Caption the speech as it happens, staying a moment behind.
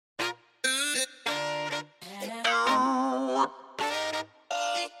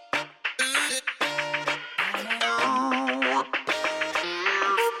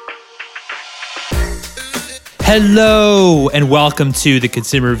Hello, and welcome to the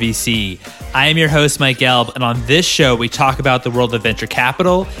Consumer VC. I am your host, Mike Gelb, and on this show, we talk about the world of venture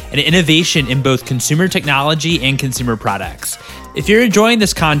capital and innovation in both consumer technology and consumer products. If you're enjoying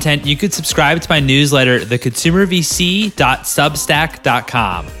this content, you could subscribe to my newsletter,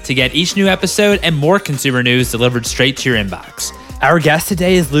 theconsumervc.substack.com, to get each new episode and more consumer news delivered straight to your inbox. Our guest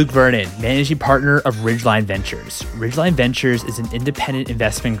today is Luke Vernon, managing partner of Ridgeline Ventures. Ridgeline Ventures is an independent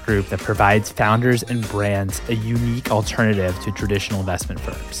investment group that provides founders and brands a unique alternative to traditional investment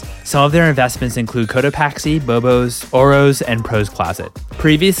firms. Some of their investments include Cotopaxi, Bobo's, OROS, and Pro's Closet.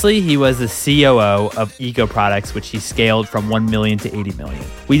 Previously, he was the COO of Eco Products, which he scaled from 1 million to 80 million.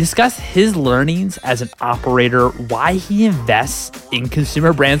 We discuss his learnings as an operator, why he invests in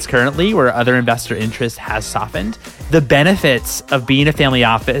consumer brands currently where other investor interest has softened, the benefits of being a family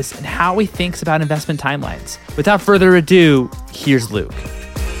office, and how he thinks about investment timelines. Without further ado, here's Luke.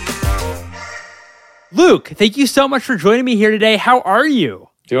 Luke, thank you so much for joining me here today. How are you?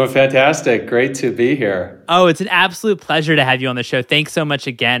 Doing fantastic. Great to be here. Oh, it's an absolute pleasure to have you on the show. Thanks so much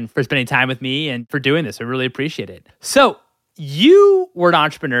again for spending time with me and for doing this. I really appreciate it. So you were an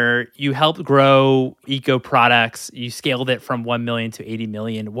entrepreneur. You helped grow Eco Products. You scaled it from 1 million to 80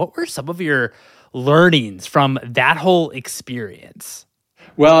 million. What were some of your learnings from that whole experience?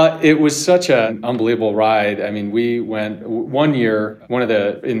 Well, it was such an unbelievable ride. I mean, we went 1 year, in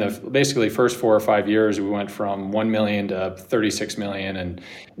the basically first 4 or 5 years, we went from 1 million to 36 million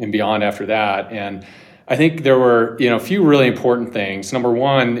and beyond after that. And I think there were, a few really important things. Number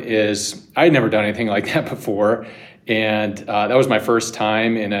one is I had never done anything like that before. And that was my first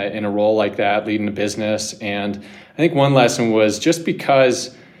time in a role like that, leading a business. And I think one lesson was just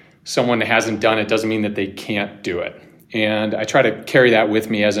because someone hasn't done it doesn't mean that they can't do it. And I try to carry that with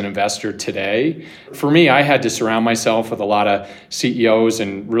me as an investor today. For me, I had to surround myself with a lot of CEOs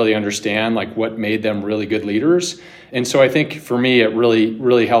and really understand what made them really good leaders. And so I think for me, it really,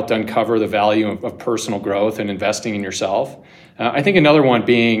 really helped uncover the value of personal growth and investing in yourself. I think another one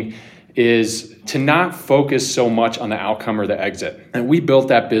is to not focus so much on the outcome or the exit. And we built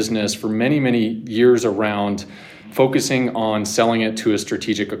that business for many, many years around focusing on selling it to a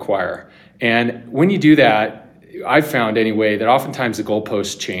strategic acquirer. And when you do that, I've found anyway that oftentimes the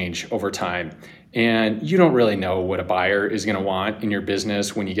goalposts change over time. And you don't really know what a buyer is going to want in your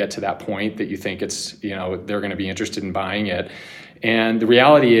business when you get to that point that you think it's, they're going to be interested in buying it. And the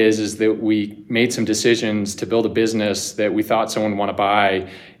reality is that we made some decisions to build a business that we thought someone would want to buy.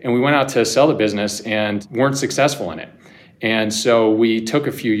 And we went out to sell the business and weren't successful in it. And so we took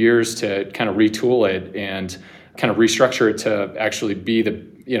a few years to kind of retool it and kind of restructure it to actually be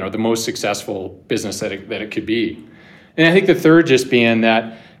the most successful business that it could be. And I think the third just being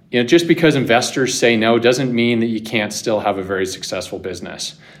that, just because investors say no doesn't mean that you can't still have a very successful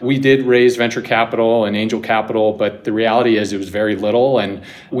business. We did raise venture capital and angel capital, but the reality is it was very little. And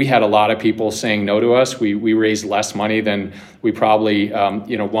we had a lot of people saying no to us. We raised less money than we probably,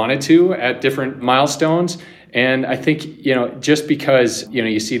 wanted to at different milestones. And I think, just because,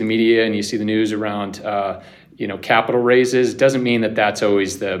 you see the media and you see the news around, capital raises doesn't mean that that's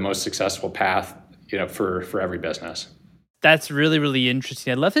always the most successful path, for every business. That's really, really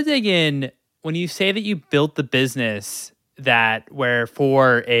interesting. I'd love to dig in when you say that you built the business where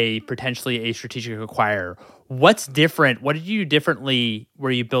for a potentially a strategic acquirer. What's different? What did you do differently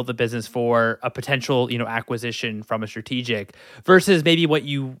where you built the business for a potential, acquisition from a strategic versus maybe what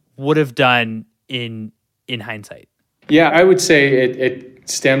you would have done in hindsight? Yeah, I would say it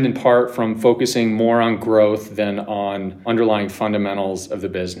stemmed in part from focusing more on growth than on underlying fundamentals of the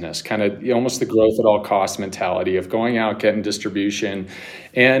business, kind of almost the growth at all costs mentality of going out, getting distribution.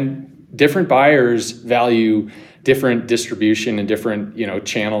 And different buyers value different distribution and different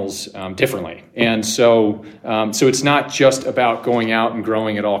channels differently. And so it's not just about going out and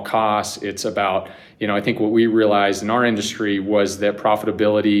growing at all costs. It's about, I think what we realized in our industry was that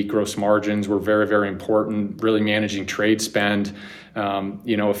profitability, gross margins were very, very important, really managing trade spend,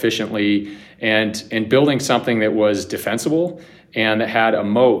 efficiently and building something that was defensible and that had a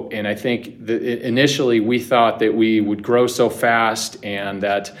moat. And I think that initially we thought that we would grow so fast and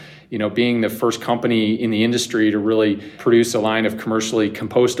that, being the first company in the industry to really produce a line of commercially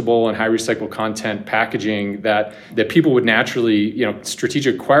compostable and high recycled content packaging that people would naturally,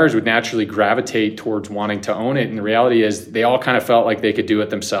 strategic acquirers would naturally gravitate towards wanting to own it. And the reality is they all kind of felt like they could do it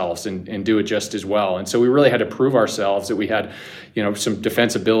themselves and do it just as well. And so we really had to prove ourselves that we had, some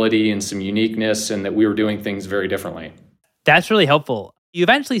defensibility and some uniqueness and that we were doing things very differently. That's really helpful. You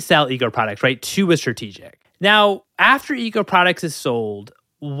eventually sell Eco Products, right, to a strategic. Now, after Eco Products is sold,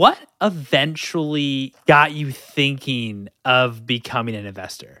 what eventually got you thinking of becoming an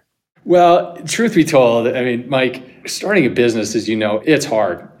investor? Well, truth be told, I mean, Mike, starting a business, as you know, it's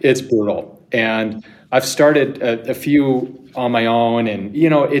hard. It's brutal. And I've started a few on my own. And,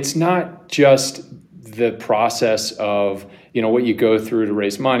 it's not just the process of, what you go through to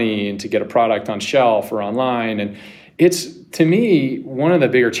raise money and to get a product on shelf or online. And it's, to me, one of the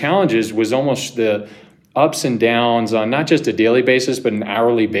bigger challenges was almost the ups and downs on not just a daily basis, but an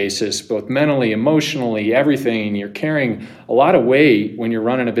hourly basis, both mentally, emotionally, everything. You're carrying a lot of weight when you're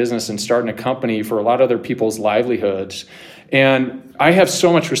running a business and starting a company for a lot of other people's livelihoods. And I have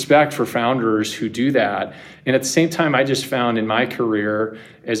so much respect for founders who do that. And at the same time, I just found in my career,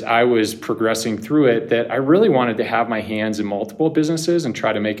 as I was progressing through it, that I really wanted to have my hands in multiple businesses and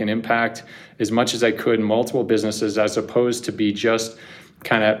try to make an impact as much as I could in multiple businesses, as opposed to be just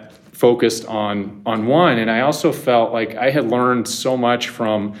kind of focused on one. And I also felt like I had learned so much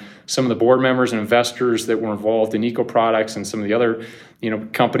from some of the board members and investors that were involved in eco products and some of the other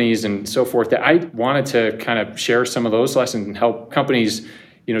companies and so forth, that I wanted to kind of share some of those lessons and help companies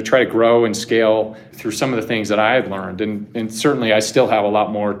try to grow and scale through some of the things that I had learned. And certainly I still have a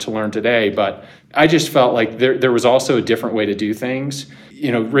lot more to learn today, but I just felt like there was also a different way to do things.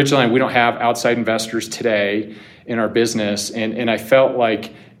 Ridgeline, we don't have outside investors today in our business. And I felt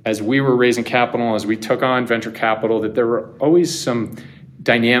like as we were raising capital, as we took on venture capital, that there were always some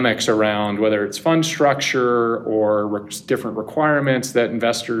dynamics around whether it's fund structure or different requirements that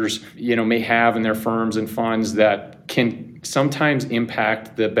investors, may have in their firms and funds that can sometimes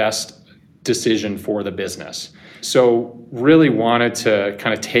impact the best decision for the business. So really wanted to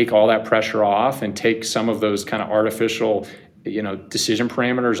kind of take all that pressure off and take some of those kind of artificial, decision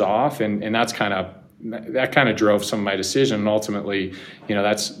parameters off. And that kind of drove some of my decision. And ultimately,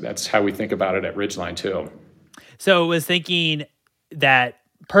 that's how we think about it at Ridgeline too. So I was thinking that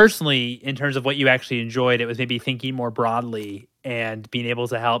personally, in terms of what you actually enjoyed, it was maybe thinking more broadly and being able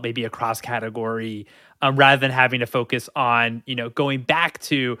to help maybe across category, rather than having to focus on, going back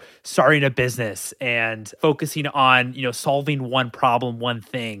to starting a business and focusing on, solving one problem, one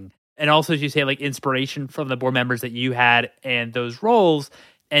thing. And also, as you say, like inspiration from the board members that you had and those roles,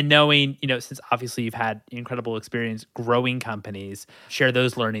 and knowing, since obviously you've had incredible experience growing companies, share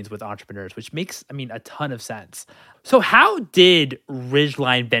those learnings with entrepreneurs, which makes, a ton of sense. So how did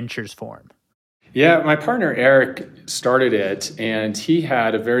Ridgeline Ventures form? Yeah, my partner, Eric, started it, and he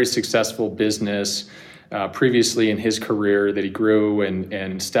had a very successful business previously in his career that he grew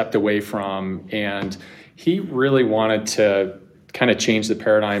and stepped away from. And he really wanted to kind of change the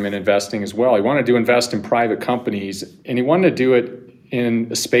paradigm in investing as well. He wanted to invest in private companies, and he wanted to do it in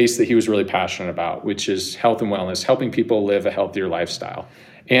a space that he was really passionate about, which is health and wellness, helping people live a healthier lifestyle.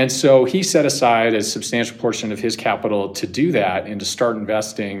 And so he set aside a substantial portion of his capital to do that and to start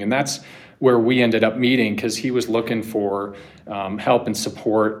investing. And that's where we ended up meeting, because he was looking for help and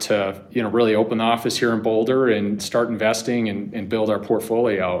support to really open the office here in Boulder and start investing and build our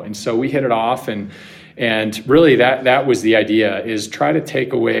portfolio. And so we hit it off, and really that was the idea, is try to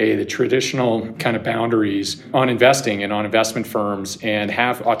take away the traditional kind of boundaries on investing and on investment firms and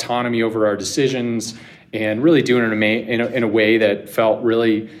have autonomy over our decisions, and really do it in a way that felt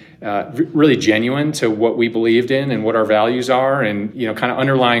really genuine to what we believed in and what our values are. And kind of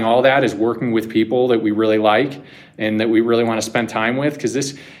underlying all that is working with people that we really like and that we really want to spend time with, because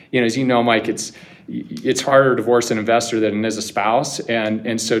this, as you know, Mike, it's harder to divorce an investor than it is a spouse.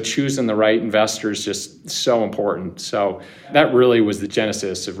 And so choosing the right investor is just so important. So that really was the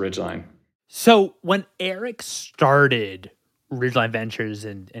genesis of Ridgeline. So when Eric started Ridgeline Ventures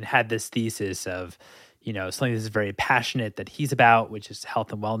and had this thesis of, something that's very passionate that he's about, which is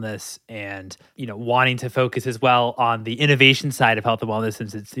health and wellness, and, wanting to focus as well on the innovation side of health and wellness,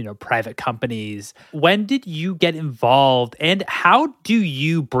 since it's, private companies. When did you get involved, and how do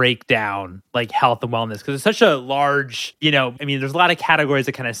you break down like health and wellness? Because it's such a large, there's a lot of categories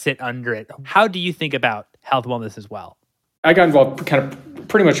that kind of sit under it. How do you think about health and wellness as well? I got involved kind of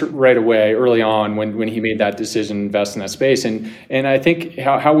pretty much right away, early on, when he made that decision to invest in that space. And I think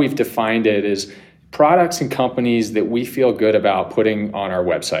how we've defined it is products and companies that we feel good about putting on our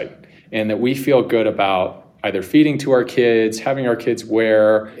website, and that we feel good about either feeding to our kids, having our kids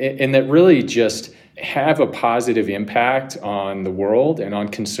wear, and that really just have a positive impact on the world and on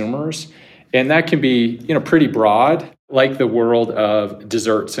consumers. And that can be, pretty broad, like the world of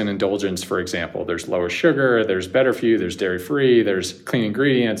desserts and indulgence, for example. There's lower sugar, there's better for you, there's dairy-free, there's clean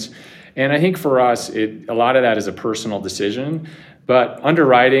ingredients. And I think for us, a lot of that is a personal decision. But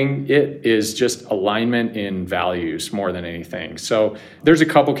underwriting it is just alignment in values more than anything. So there's a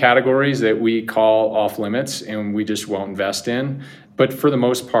couple categories that we call off limits and we just won't invest in. But for the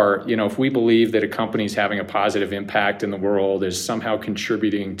most part, if we believe that a company is having a positive impact in the world, is somehow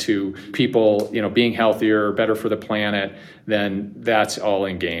contributing to people, being healthier, better for the planet, then that's all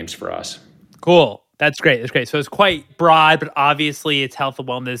in games for us. Cool. That's great. So it's quite broad, but obviously it's health and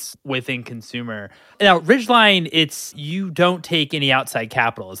wellness within consumer. Now, Ridgeline, you don't take any outside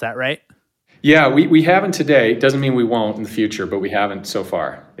capital. Is that right? Yeah, we haven't today. Doesn't mean we won't in the future, but we haven't so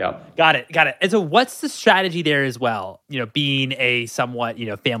far. Yeah. Got it. And so what's the strategy there as well, being a somewhat,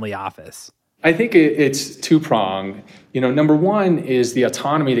 family office? I think it's two-pronged. Number one is the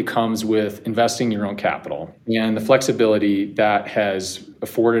autonomy that comes with investing your own capital and the flexibility that has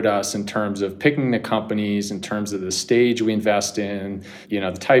afforded us in terms of picking the companies, in terms of the stage we invest in,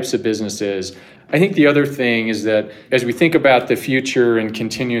 the types of businesses. I think the other thing is that as we think about the future and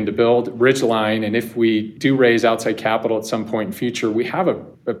continuing to build Ridgeline, and if we do raise outside capital at some point in the future, we have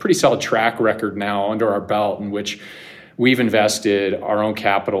a pretty solid track record now under our belt in which we've invested our own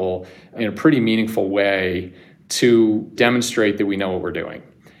capital in a pretty meaningful way to demonstrate that we know what we're doing.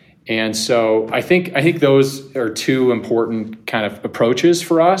 And so I think those are two important kind of approaches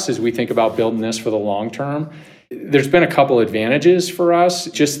for us as we think about building this for the long term. There's been a couple advantages for us.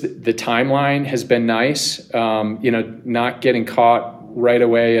 Just the timeline has been nice. Not getting caught right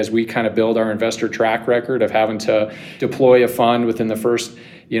away as we kind of build our investor track record of having to deploy a fund within the first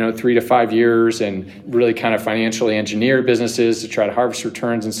 3 to 5 years and really kind of financially engineer businesses to try to harvest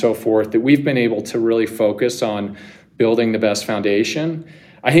returns and so forth, that we've been able to really focus on building the best foundation.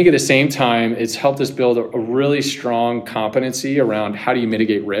 I think at the same time, it's helped us build a really strong competency around how do you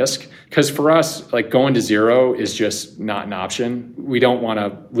mitigate risk. Because for us, like going to zero is just not an option. We don't want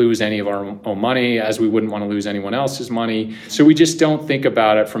to lose any of our own money, as we wouldn't want to lose anyone else's money. So we just don't think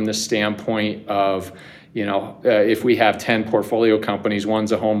about it from the standpoint of, if we have 10 portfolio companies,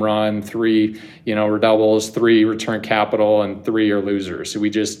 one's a home run, 3, are doubles, 3 return capital, and 3 are losers. So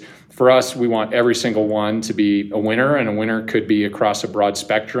for us, we want every single one to be a winner, and a winner could be across a broad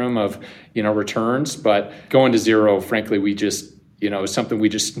spectrum of, returns. But going to zero, frankly, we just, is something we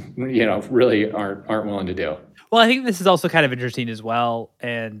just, really aren't willing to do. Well, I think this is also kind of interesting as well.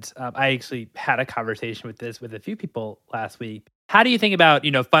 And I actually had a conversation with a few people last week. How do you think about,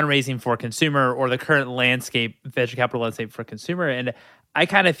 fundraising for consumer or the current landscape, venture capital landscape for consumer? And I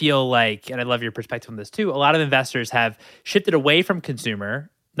kind of feel like, and I love your perspective on this too, a lot of investors have shifted away from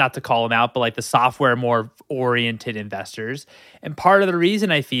consumer, not to call them out, but like the software more oriented investors. And part of the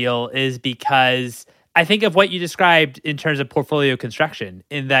reason I feel is because I think of what you described in terms of portfolio construction,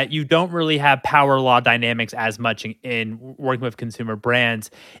 in that you don't really have power law dynamics as much in working with consumer brands.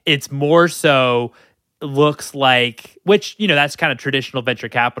 It's more so looks like, which, that's kind of traditional venture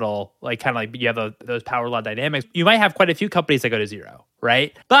capital, like kind of like you have those power law dynamics. You might have quite a few companies that go to zero,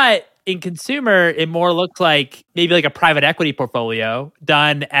 right? But in consumer, it more looks like maybe like a private equity portfolio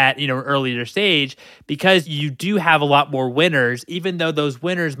done at, an earlier stage, because you do have a lot more winners, even though those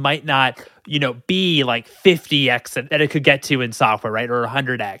winners might not, be like 50x that it could get to in software, right? Or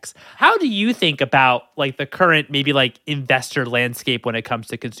 100x. How do you think about like the current maybe like investor landscape when it comes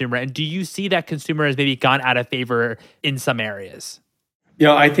to consumer? And do you see that consumer has maybe gone out of favor in some areas?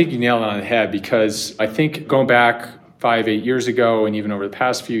 I think you nailed it on the head, because I think going back 5-8 years ago, and even over the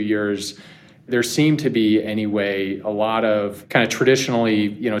past few years, there seemed to be anyway a lot of kind of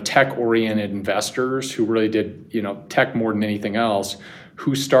traditionally, tech-oriented investors who really did, tech more than anything else,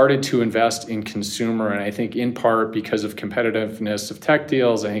 who started to invest in consumer. And I think in part because of competitiveness of tech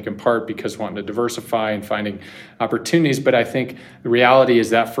deals, I think in part because wanting to diversify and finding opportunities. But I think the reality is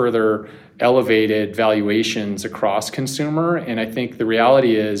that further elevated valuations across consumer. And I think the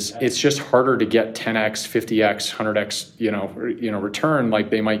reality is it's just harder to get 10x, 50x, 100x, return like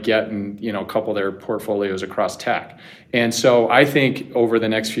they might get in, a couple of their portfolios across tech. And so I think over the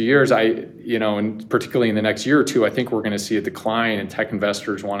next few years, and particularly in the next year or two, I think we're going to see a decline in tech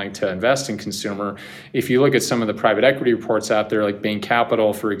investors wanting to invest in consumer. If you look at some of the private equity reports out there, like Bain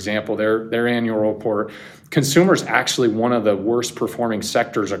Capital, for example, their annual report, consumer is actually one of the worst performing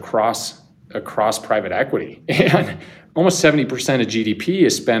sectors across private equity. And almost 70% of GDP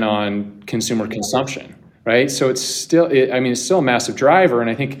is spent on consumer consumption, right? So it's still a massive driver. And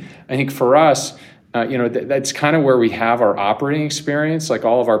I think for us, that's kind of where we have our operating experience. Like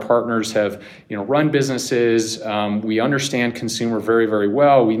all of our partners have, run businesses. We understand consumer very, very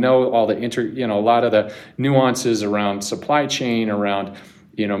well. We know all the a lot of the nuances around supply chain, around,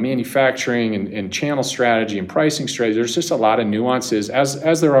 manufacturing and channel strategy and pricing strategy. There's just a lot of nuances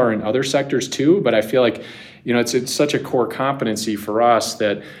as there are in other sectors too. But I feel like, it's such a core competency for us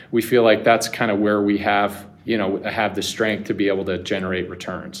that we feel like that's kind of where we have the strength to be able to generate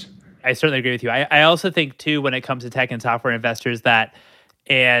returns. I certainly agree with you. I also think too, when it comes to tech and software investors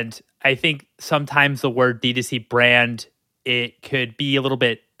and I think sometimes the word D2C brand, it could be a little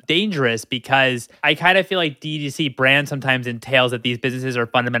bit dangerous because I kind of feel like D2C brand sometimes entails that these businesses are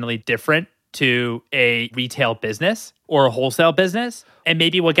fundamentally different to a retail business or a wholesale business. And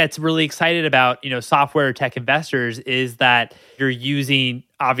maybe what gets really excited about, software or tech investors is that you're using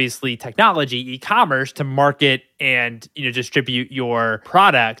obviously technology, e-commerce to market and, distribute your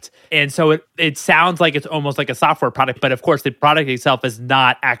product. And so it sounds like it's almost like a software product, but of course the product itself is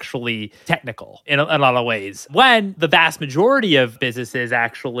not actually technical in a lot of ways. When the vast majority of businesses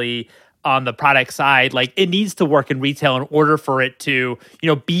actually on the product side, like it needs to work in retail in order for it to,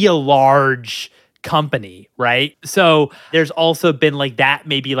 be a large company, right? So there's also been like that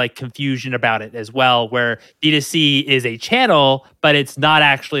maybe like confusion about it as well, where D2C is a channel, but it's not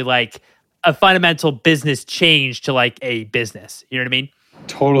actually like a fundamental business change to like a business. You know what I mean?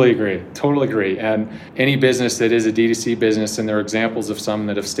 Totally agree. And any business that is a D2C business, and there are examples of some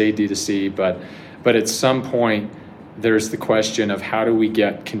that have stayed D2C, but at some point, there's the question of how do we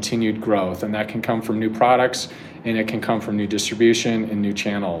get continued growth? And that can come from new products, and it can come from new distribution and new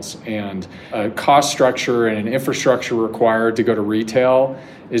channels. And a cost structure and an infrastructure required to go to retail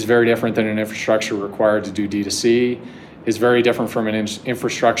is very different than an infrastructure required to do D2C, is very different from an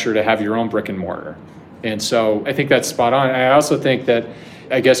infrastructure to have your own brick and mortar. And so I think that's spot on. I also think that,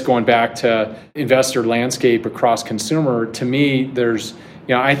 I guess going back to investor landscape across consumer, to me,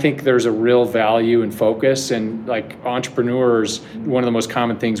 I think there's a real value and focus, and like entrepreneurs, one of the most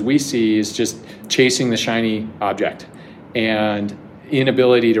common things we see is just chasing the shiny object and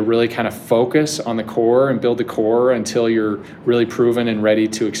inability to really kind of focus on the core and build the core until you're really proven and ready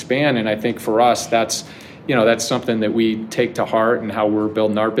to expand. And I think for us, that's something that we take to heart and how we're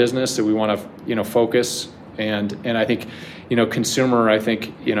building our business, that we want to, focus. And I think, consumer,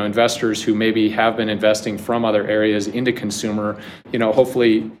 investors who maybe have been investing from other areas into consumer,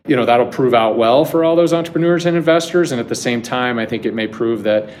 hopefully, that'll prove out well for all those entrepreneurs and investors. And at the same time, I think it may prove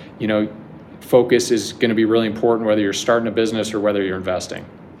that, focus is going to be really important, whether you're starting a business or whether you're investing.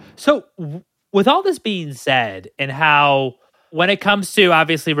 So with all this being said, and how when it comes to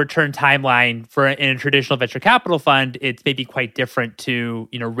obviously return timeline in a traditional venture capital fund, it's maybe quite different to,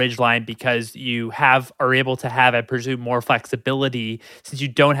 Ridgeline, because you are able to have, I presume, more flexibility since you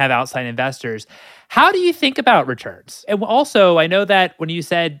don't have outside investors. How do you think about returns? And also, I know that when you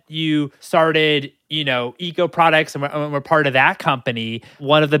said you started, eco products and we're part of that company,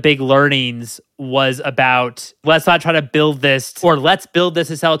 one of the big learnings was about let's not try to build this, or let's build this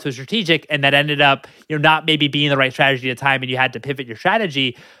to sell it to a strategic, and that ended up, not maybe being the right strategy at the time, and you had to pivot your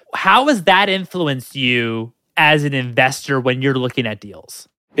strategy. How has that influenced you as an investor when you're looking at deals?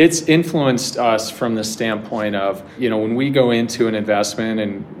 It's influenced us from the standpoint of, when we go into an investment,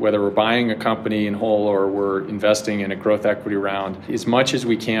 and whether we're buying a company in whole or we're investing in a growth equity round, as much as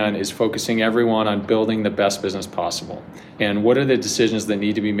we can is focusing everyone on building the best business possible. And what are the decisions that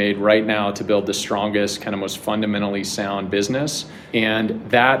need to be made right now to build the strongest, kind of most fundamentally sound business? And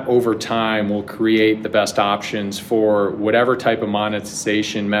that over time will create the best options for whatever type of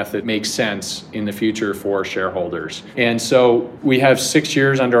monetization method makes sense in the future for shareholders. And so we have 6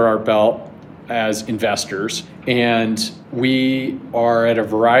 years under our belt as investors, and we are at a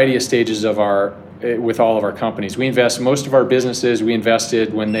variety of stages with all of our companies. Most of our businesses we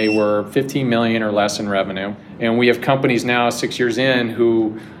invested when they were 15 million or less in revenue. And we have companies now 6 years in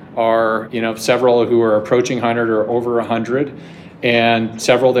who are, several who are approaching 100 or over 100, and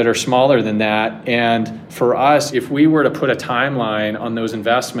several that are smaller than that. And for us, if we were to put a timeline on those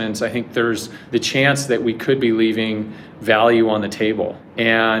investments, I think there's the chance that we could be leaving value on the table.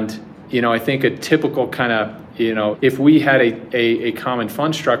 And, I think a typical kind of, if we had a common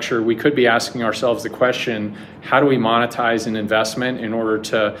fund structure, we could be asking ourselves the question, how do we monetize an investment in order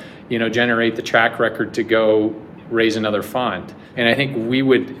to, generate the track record to go raise another fund? And I think we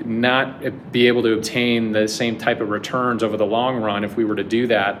would not be able to obtain the same type of returns over the long run if we were to do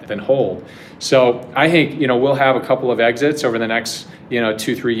that than hold. So I think, we'll have a couple of exits over the next,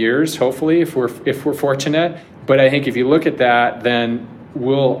 2-3 years, hopefully, if we're fortunate. But I think if you look at that, then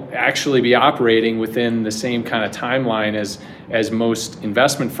we'll actually be operating within the same kind of timeline as most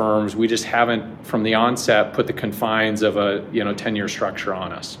investment firms. We just haven't, from the onset, put the confines of a 10-year structure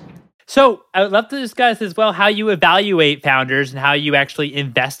on us. So I would love to discuss as well how you evaluate founders and how you actually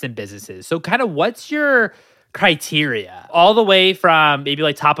invest in businesses. So kind of what's your criteria all the way from maybe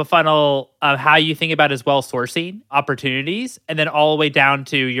like top of funnel how you think about as well sourcing opportunities, and then all the way down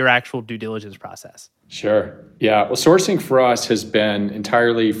to your actual due diligence process. Sure. Yeah. Well, sourcing for us has been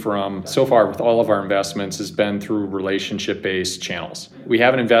entirely from, so far with all of our investments, has been through relationship-based channels. We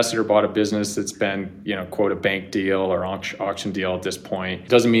haven't invested or bought a business that's been, quote, a bank deal or auction deal at this point. It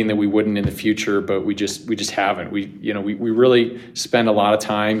doesn't mean that we wouldn't in the future, but we just haven't. We really spend a lot of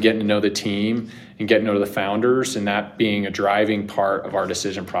time getting to know the team and getting to know the founders, and that being a driving part of our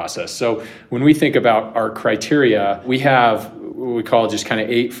decision process. So when we think about our criteria, we have what we call just kind of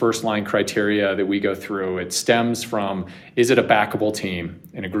 8 first-line criteria that we go through. It stems from, is it a backable team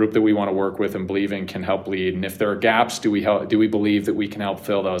and a group that we want to work with and believe in can help lead? And if there are gaps, do we believe that we can help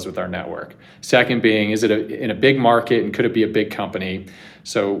fill those with our network? Second being, is it in a big market and could it be a big company?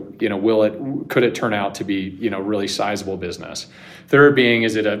 So, could it turn out to be, really sizable business? Third being,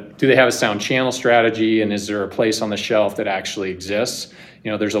 do they have a sound channel strategy, and is there a place on the shelf that actually exists?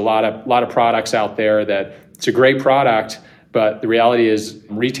 There's a lot of products out there that it's a great product, but the reality is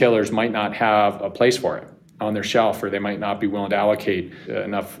retailers might not have a place for it on their shelf, or they might not be willing to allocate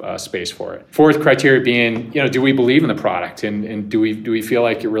enough space for it. Fourth criteria being, do we believe in the product, and do we feel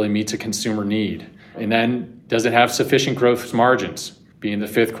like it really meets a consumer need? And then, does it have sufficient gross margins? Being the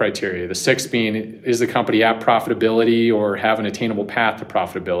fifth criteria. The sixth being, is the company at profitability or have an attainable path to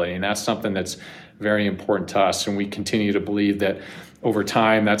profitability? And that's something that's very important to us, and we continue to believe that over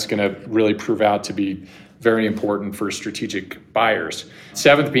time that's going to really prove out to be very important for strategic buyers.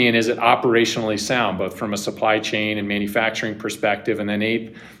 Seventh being, is it operationally sound, both from a supply chain and manufacturing perspective? And then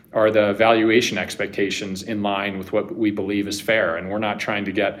eighth, are the valuation expectations in line with what we believe is fair? And we're not trying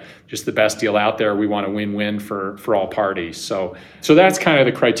to get just the best deal out there. We want a win-win for all parties. So that's kind of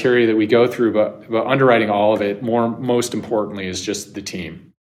the criteria that we go through, but underwriting all of it, most importantly, is just the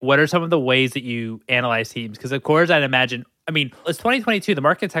team. What are some of the ways that you analyze teams? Because of course, I'd imagine, it's 2022. The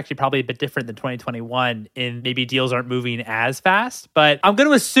market's actually probably a bit different than 2021, and maybe deals aren't moving as fast. But I'm going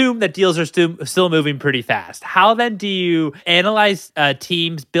to assume that deals are still moving pretty fast. How then do you analyze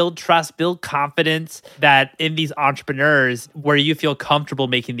teams, build trust, build confidence that in these entrepreneurs where you feel comfortable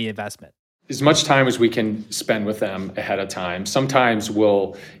making the investment? As much time as we can spend with them ahead of time. Sometimes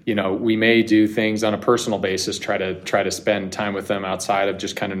we may do things on a personal basis, try to spend time with them outside of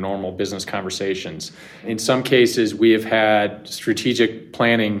just kind of normal business conversations. In some cases, we have had strategic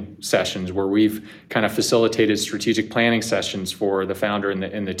planning sessions where we've kind of facilitated strategic planning sessions for the founder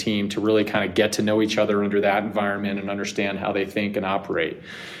and the team to really kind of get to know each other under that environment and understand how they think and operate.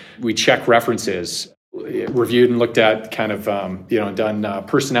 We check references. Reviewed and looked at kind of, done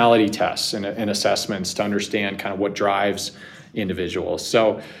personality tests and assessments to understand kind of what drives individuals.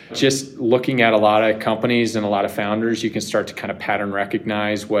 So just looking at a lot of companies and a lot of founders, you can start to kind of pattern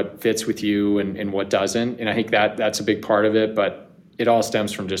recognize what fits with you and what doesn't. And I think that's a big part of it, but it all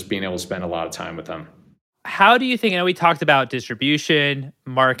stems from just being able to spend a lot of time with them. How do you think, we talked about distribution,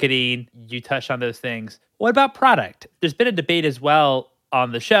 marketing, you touched on those things. What about product? There's been a debate as well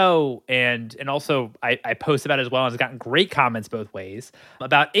on the show, and also I post about it as well, and it's gotten great comments both ways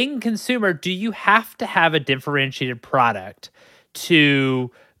about, in consumer, do you have to have a differentiated product to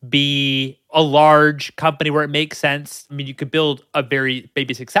be a large company where it makes sense? You could build a very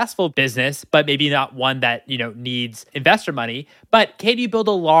maybe successful business, but maybe not one that, needs investor money. But can you build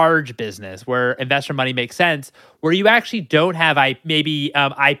a large business where investor money makes sense, where you actually don't have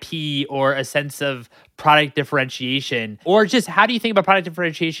IP or a sense of product differentiation? Or just how do you think about product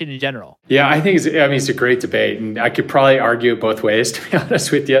differentiation in general? Yeah, I think it's a great debate, and I could probably argue it both ways, to be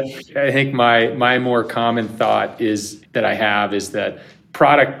honest with you. I think my more common thought is that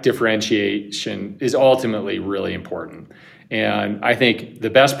product differentiation is ultimately really important. And I think the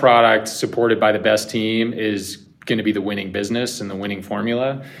best product supported by the best team is going to be the winning business and the winning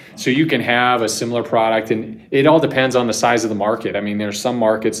formula. So you can have a similar product, and it all depends on the size of the market. There's some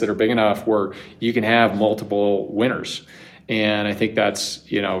markets that are big enough where you can have multiple winners. And I think that's,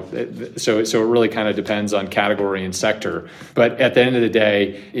 so it really kind of depends on category and sector. But at the end of the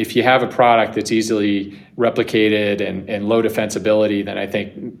day, if you have a product that's easily replicated and low defensibility, then I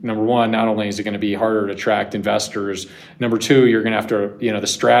think, number one, not only is it going to be harder to attract investors, number two, you're going to have to,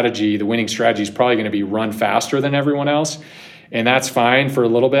 the winning strategy is probably going to be run faster than everyone else. And that's fine for a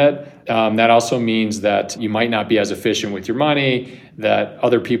little bit. That also means that you might not be as efficient with your money, that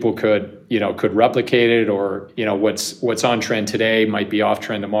other people could replicate it, or, what's on trend today might be off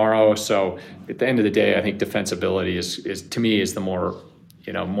trend tomorrow. So at the end of the day, I think defensibility is to me the more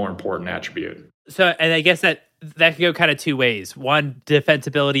important attribute. So, and I guess that could go kind of two ways. One,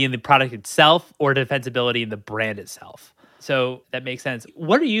 defensibility in the product itself, or defensibility in the brand itself. So that makes sense.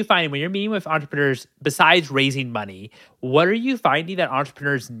 What are you finding when you're meeting with entrepreneurs, besides raising money? What are you finding that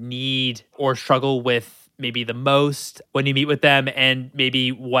entrepreneurs need or struggle with maybe the most when you meet with them, and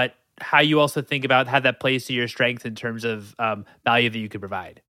maybe how you also think about how that plays to your strengths in terms of value that you could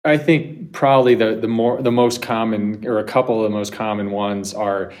provide? I think probably the most common, or a couple of the most common ones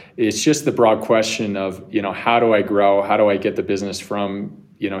it's just the broad question of, how do I grow? How do I get the business from,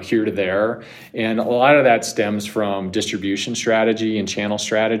 here to there? And a lot of that stems from distribution strategy and channel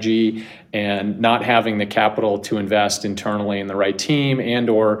strategy, and not having the capital to invest internally in the right team,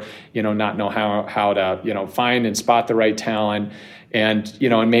 or, not know how to, find and spot the right talent, and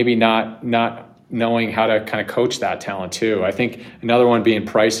maybe not knowing how to kind of coach that talent too. I think another one being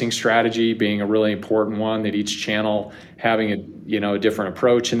pricing strategy being a really important one, that each channel having a different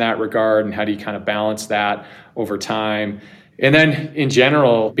approach in that regard, and how do you kind of balance that over time. And then in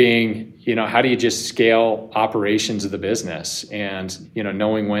general being, how do you just scale operations of the business, and,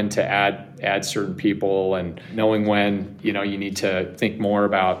 knowing when to add certain people, and knowing when, you need to think more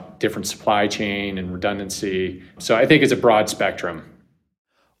about different supply chain and redundancy. So I think it's a broad spectrum.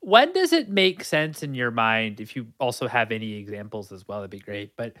 When does it make sense in your mind, if you also have any examples as well, that'd be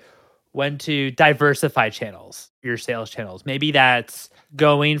great, but when to diversify channels, your sales channels? Maybe that's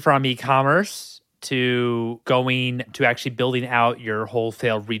going from e-commerce to going to actually building out your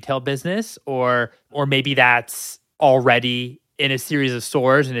wholesale retail business, or maybe that's already in a series of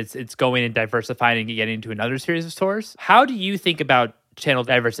stores and it's going and diversifying and getting into another series of stores. How do you think about channel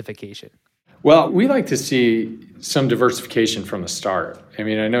diversification? Well, we like to see some diversification from the start. I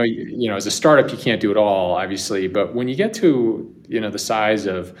mean, I know, as a startup, you can't do it all, obviously, but when you get to, the size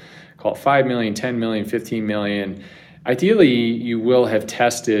of, call it 5 million, 10 million, 15 million, ideally you will have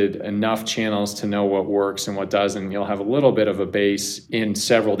tested enough channels to know what works and what doesn't. You'll have a little bit of a base in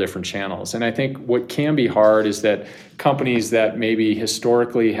several different channels. And I think what can be hard is that companies that maybe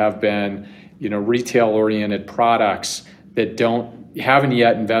historically have been, retail-oriented products that haven't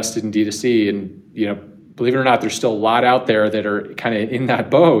yet invested in D2C, and believe it or not, there's still a lot out there that are kind of in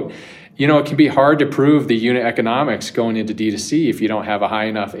that boat. It can be hard to prove the unit economics going into D2C if you don't have a high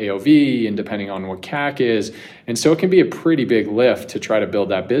enough AOV, and depending on what CAC is. And so it can be a pretty big lift to try to build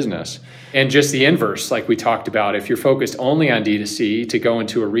that business. And just the inverse, like we talked about, if you're focused only on D2C, to go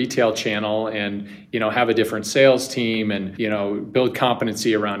into a retail channel and, have a different sales team and, build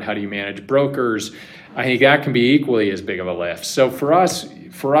competency around how do you manage brokers, I think that can be equally as big of a lift. So for us,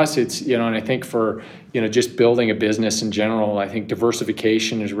 it's, and I think for, just building a business in general, I think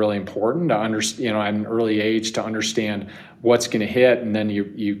diversification is really important to understand, at an early age, to understand what's going to hit. And then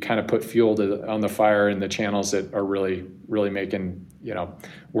you kind of put fuel on the fire in the channels that are really, really making,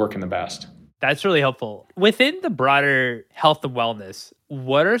 working the best. That's really helpful. Within the broader health and wellness,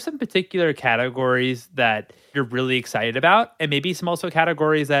 what are some particular categories that you're really excited about? And maybe some also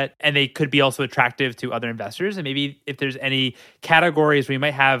categories and they could be also attractive to other investors. And maybe if there's any categories where you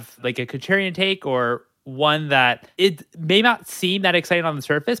might have like a contrarian take, or one that it may not seem that exciting on the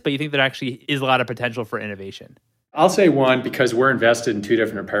surface, but you think there actually is a lot of potential for innovation. I'll say one, because we're invested in two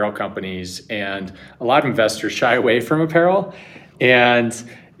different apparel companies, and a lot of investors shy away from apparel. And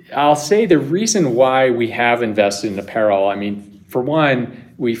I'll say the reason why we have invested in apparel, I mean, for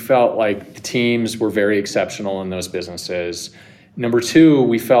one, we felt like the teams were very exceptional in those businesses. Number two,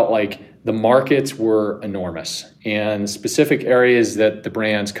 we felt like the markets were enormous, and specific areas that the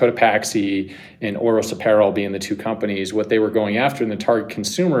brands Cotopaxi and OROS Apparel, being the two companies, what they were going after in the target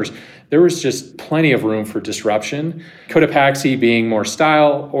consumers, there was just plenty of room for disruption. Cotopaxi being more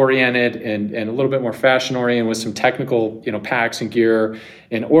style oriented and a little bit more fashion oriented with some technical, packs and gear.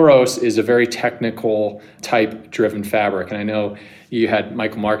 And OROS is a very technical type driven fabric. And I know you had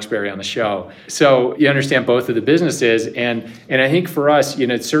Michael Marksberry on the show. So you understand both of the businesses. And I think for us,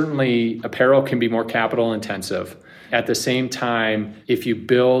 certainly apparel can be more capital intensive. At the same time, if you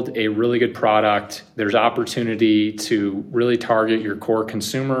build a really good product, there's opportunity to really target your core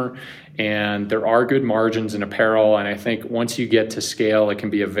consumer. And there are good margins in apparel. And I think once you get to scale, it can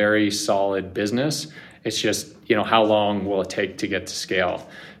be a very solid business. It's just, how long will it take to get to scale?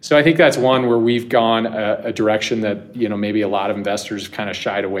 So I think that's one where we've gone a direction that, maybe a lot of investors kind of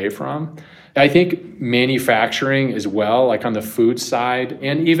shied away from. I think manufacturing as well, like on the food side,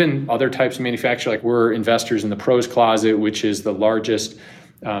 and even other types of manufacturing, like we're investors in the Pros Closet, which is the largest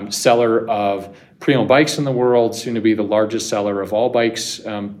seller of pre-owned bikes in the world, soon to be the largest seller of all bikes,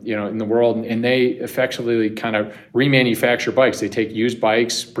 in the world. And they effectively kind of remanufacture bikes. They take used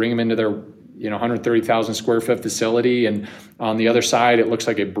bikes, bring them into their 130,000 square foot facility. And on the other side, it looks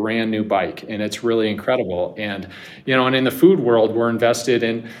like a brand new bike. And it's really incredible. And, and in the food world, we're invested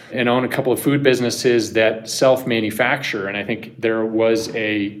in and own a couple of food businesses that self-manufacture. And I think there was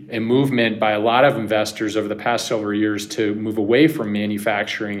a movement by a lot of investors over the past several years to move away from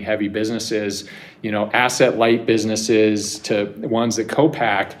manufacturing heavy businesses, asset light businesses to ones that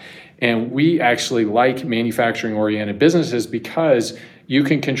co-pack. And we actually like manufacturing-oriented businesses because you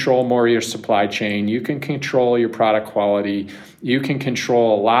can control more of your supply chain, you can control your product quality, you can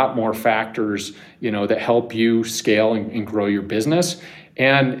control a lot more factors, that help you scale and grow your business.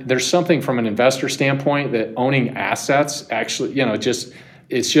 And there's something from an investor standpoint that owning assets actually,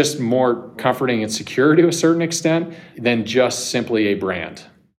 it's just more comforting and secure to a certain extent than just simply a brand.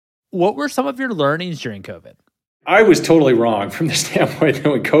 What were some of your learnings during COVID? I was totally wrong from the standpoint that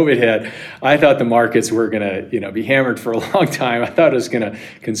when COVID hit, I thought the markets were going to, be hammered for a long time. I thought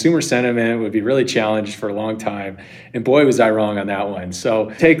consumer sentiment would be really challenged for a long time. And boy, was I wrong on that one. So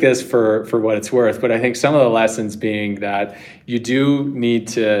take this for what it's worth. But I think some of the lessons being that you do need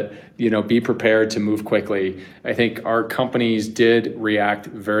to, be prepared to move quickly. I think our companies did react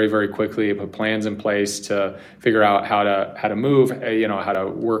very, very quickly, put plans in place to figure out how to move, how to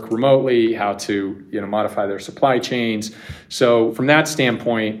work remotely, how to, modify their supply chains. So from that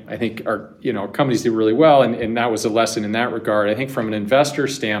standpoint, I think our companies did really well. And that was a lesson in that regard. I think from an investor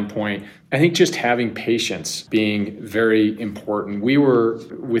standpoint, I think just having patience being very important. We were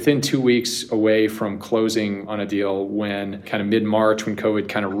within 2 weeks away from closing on a deal when kind of mid-March, when COVID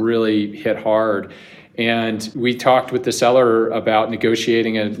kind of really hit hard. And we talked with the seller about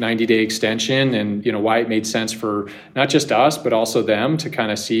negotiating a 90-day extension and, why it made sense for not just us, but also them to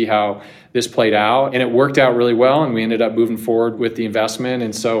kind of see how this played out. And it worked out really well. And we ended up moving forward with the investment.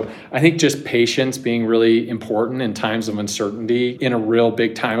 And so I think just patience being really important in times of uncertainty, in a real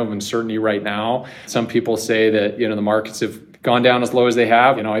big time of uncertainty right now. Some people say that, the markets have gone down as low as they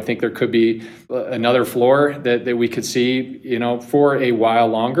have. I think there could be another floor that we could see, for a while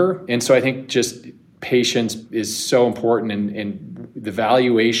longer. And so I think just patience is so important, and the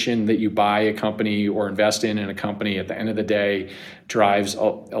valuation that you buy a company or invest in a company at the end of the day drives a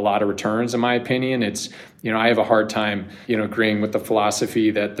lot of returns, in my opinion. It's, I have a hard time, agreeing with the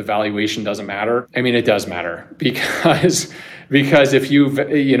philosophy that the valuation doesn't matter. I mean, it does matter because if you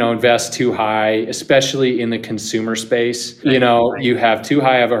invest too high, especially in the consumer space, you have too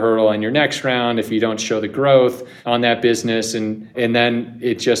high of a hurdle in your next round if you don't show the growth on that business, and then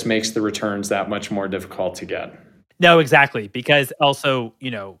it just makes the returns that much more difficult to get. No, exactly. Because also,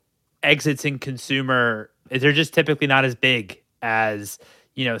 exits in consumer, they're just typically not as big as,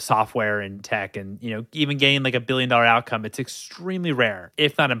 software and tech, and, even getting like $1 billion outcome. It's extremely rare,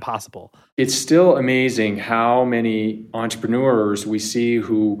 if not impossible. It's still amazing how many entrepreneurs we see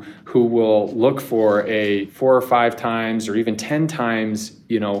who will look for a 4 or 5 times or even 10 times,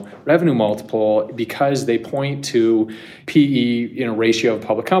 revenue multiple because they point to PE, ratio of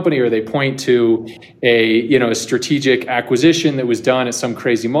public company, or they point to a strategic acquisition that was done at some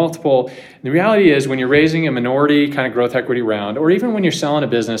crazy multiple. And the reality is, when you're raising a minority kind of growth equity round, or even when you're selling a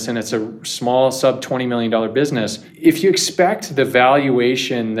business and it's a small sub $20 million business, if you expect the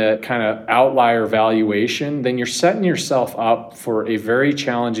valuation, that kind of outlier valuation, then you're setting yourself up for a very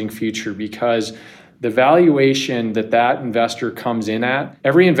challenging future, because the valuation that investor comes in at,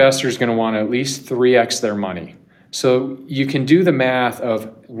 every investor is going to want to at least 3x their money. So you can do the math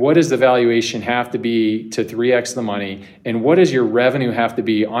of what does the valuation have to be to 3x the money, and what does your revenue have to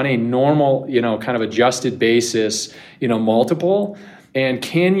be on a normal, kind of adjusted basis, multiple, and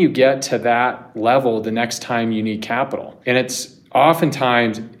can you get to that level the next time you need capital? And it's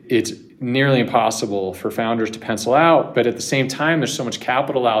nearly impossible for founders to pencil out, but at the same time, there's so much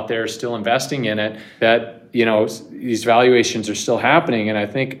capital out there still investing in it that, these valuations are still happening. And I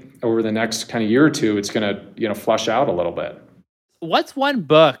think over the next kind of year or two, it's going to, flush out a little bit. What's one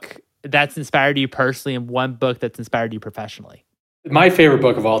book that's inspired you personally and one book that's inspired you professionally? My favorite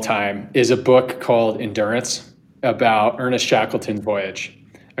book of all time is a book called Endurance, about Ernest Jackelin's voyage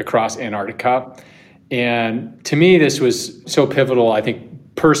across Antarctica. And to me, this was so pivotal, I think,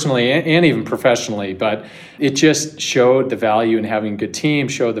 personally and even professionally, but it just showed the value in having a good team,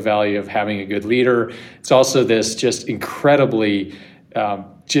 showed the value of having a good leader. It's also this just incredibly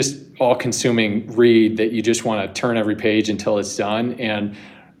just all-consuming read that you just want to turn every page until it's done. And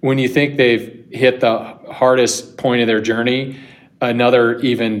when you think they've hit the hardest point of their journey, another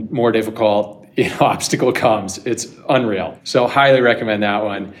even more difficult obstacle comes. It's unreal. So highly recommend that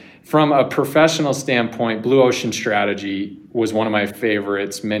one. From a professional standpoint, Blue Ocean Strategy was one of my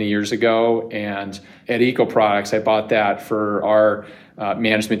favorites many years ago. And at Eco Products, I bought that for our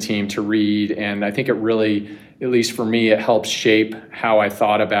management team to read. And I think it really, at least for me, it helps shape how I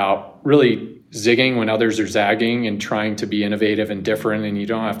thought about really zigging when others are zagging and trying to be innovative and different. And you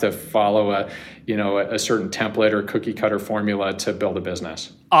don't have to follow a certain template or cookie cutter formula to build a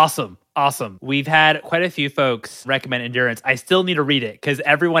business. Awesome. We've had quite a few folks recommend Endurance. I still need to read it because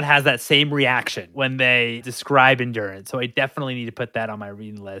everyone has that same reaction when they describe Endurance. So I definitely need to put that on my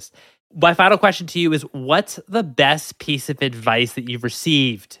reading list. My final question to you is, what's the best piece of advice that you've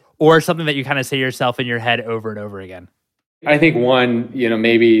received, or something that you kind of say to yourself in your head over and over again? I think one,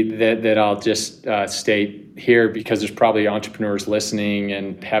 maybe that I'll just state here, because there's probably entrepreneurs listening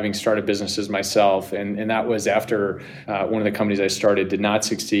and having started businesses myself. And that was after one of the companies I started did not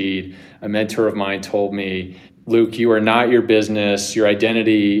succeed. A mentor of mine told me, Luke, you are not your business. Your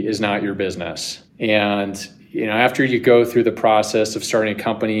identity is not your business. And, after you go through the process of starting a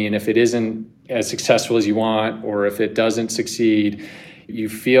company, and if it isn't as successful as you want, or if it doesn't succeed, you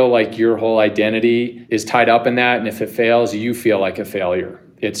feel like your whole identity is tied up in that. And if it fails, you feel like a failure.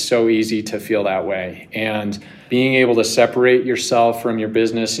 It's so easy to feel that way. And being able to separate yourself from your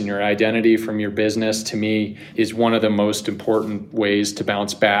business and your identity from your business, to me, is one of the most important ways to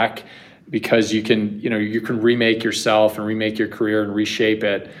bounce back, because you can remake yourself and remake your career and reshape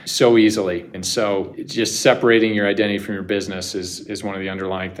it so easily. And so just separating your identity from your business is one of the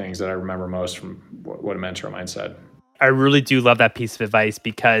underlying things that I remember most from what a mentor of mine said. I really do love that piece of advice,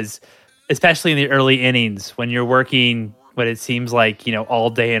 because especially in the early innings, when you're working what it seems like,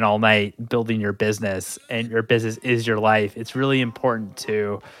 all day and all night building your business, and your business is your life, it's really important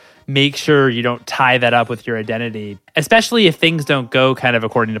to make sure you don't tie that up with your identity, especially if things don't go kind of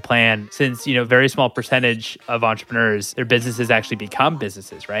according to plan, since, very small percentage of entrepreneurs, their businesses actually become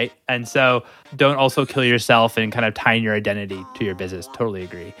businesses, right? And so don't also kill yourself and kind of tying your identity to your business. Totally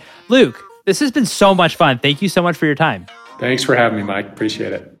agree. Luke, this has been so much fun. Thank you so much for your time. Thanks for having me, Mike.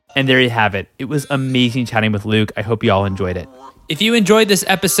 Appreciate it. And there you have it. It was amazing chatting with Luke. I hope you all enjoyed it. If you enjoyed this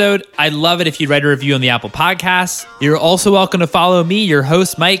episode, I'd love it if you'd write a review on the Apple Podcasts. You're also welcome to follow me, your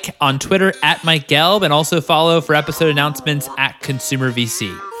host, Mike, on Twitter @MikeGelb, and also follow for episode announcements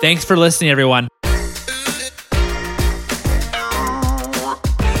 @ConsumerVC. Thanks for listening, everyone.